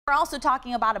We're also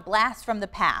talking about a blast from the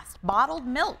past, bottled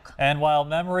milk. And while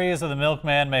memories of the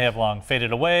milkman may have long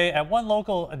faded away, at one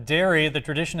local dairy, the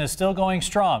tradition is still going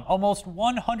strong, almost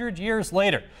 100 years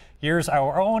later. Here's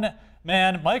our own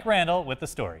man, Mike Randall, with the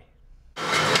story. In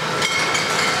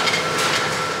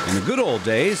the good old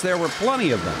days, there were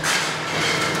plenty of them.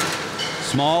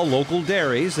 Small local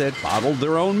dairies that bottled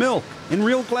their own milk in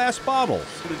real glass bottles.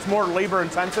 It's more labor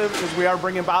intensive because we are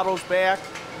bringing bottles back,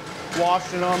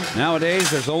 washing them. Nowadays,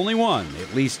 there's only one,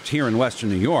 at least here in western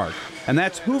New York, and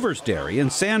that's Hoover's Dairy in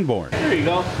Sanborn. There you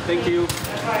go. Thank you.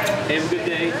 Have a good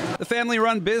day. The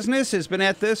family-run business has been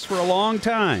at this for a long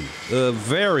time, a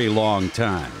very long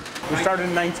time. We started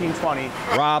in 1920.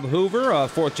 Rob Hoover, a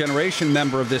fourth-generation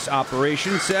member of this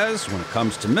operation, says when it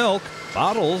comes to milk,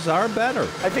 bottles are better.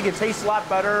 I think it tastes a lot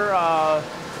better,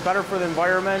 better for the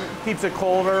environment, keeps it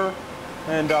colder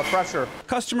and fresher.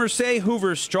 Customers say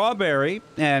Hoover's strawberry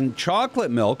and chocolate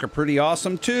milk are pretty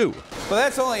awesome too. But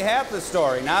that's only half the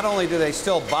story. Not only do they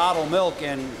still bottle milk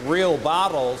in real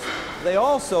bottles, they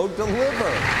also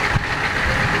deliver.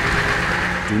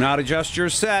 Do not adjust your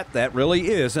set. That really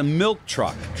is a milk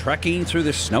truck trekking through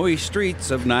the snowy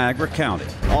streets of Niagara County.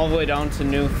 All the way down to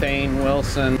Newfane,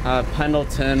 Wilson,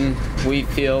 Pendleton,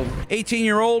 Wheatfield.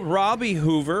 18-year-old Robbie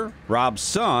Hoover, Rob's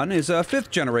son, is a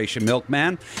fifth-generation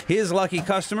milkman. His lucky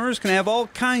customers can have all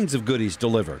kinds of goodies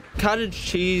delivered. Cottage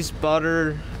cheese,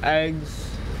 butter, eggs,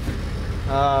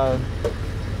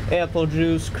 apple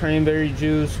juice, cranberry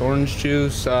juice, orange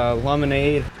juice,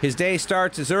 lemonade. His day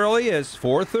starts as early as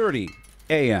 4:30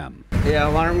 a.m. Yeah,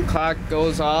 alarm clock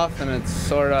goes off and it's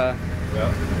sort of,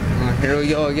 here we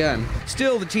go again.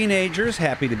 Still, the teenagers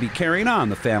happy to be carrying on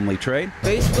the family trade.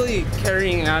 Basically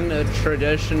carrying on the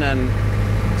tradition and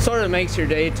sort of makes your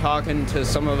day talking to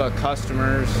some of the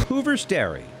customers. Hoover's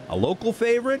Dairy, a local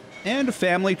favorite and a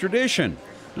family tradition.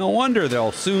 No wonder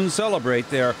they'll soon celebrate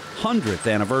their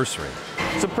 100th anniversary.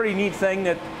 It's a pretty neat thing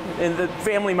that and the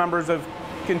family members have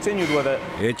continued with it.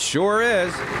 It sure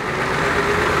is.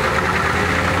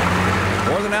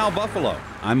 For the Now Buffalo,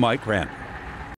 I'm Mike Randall.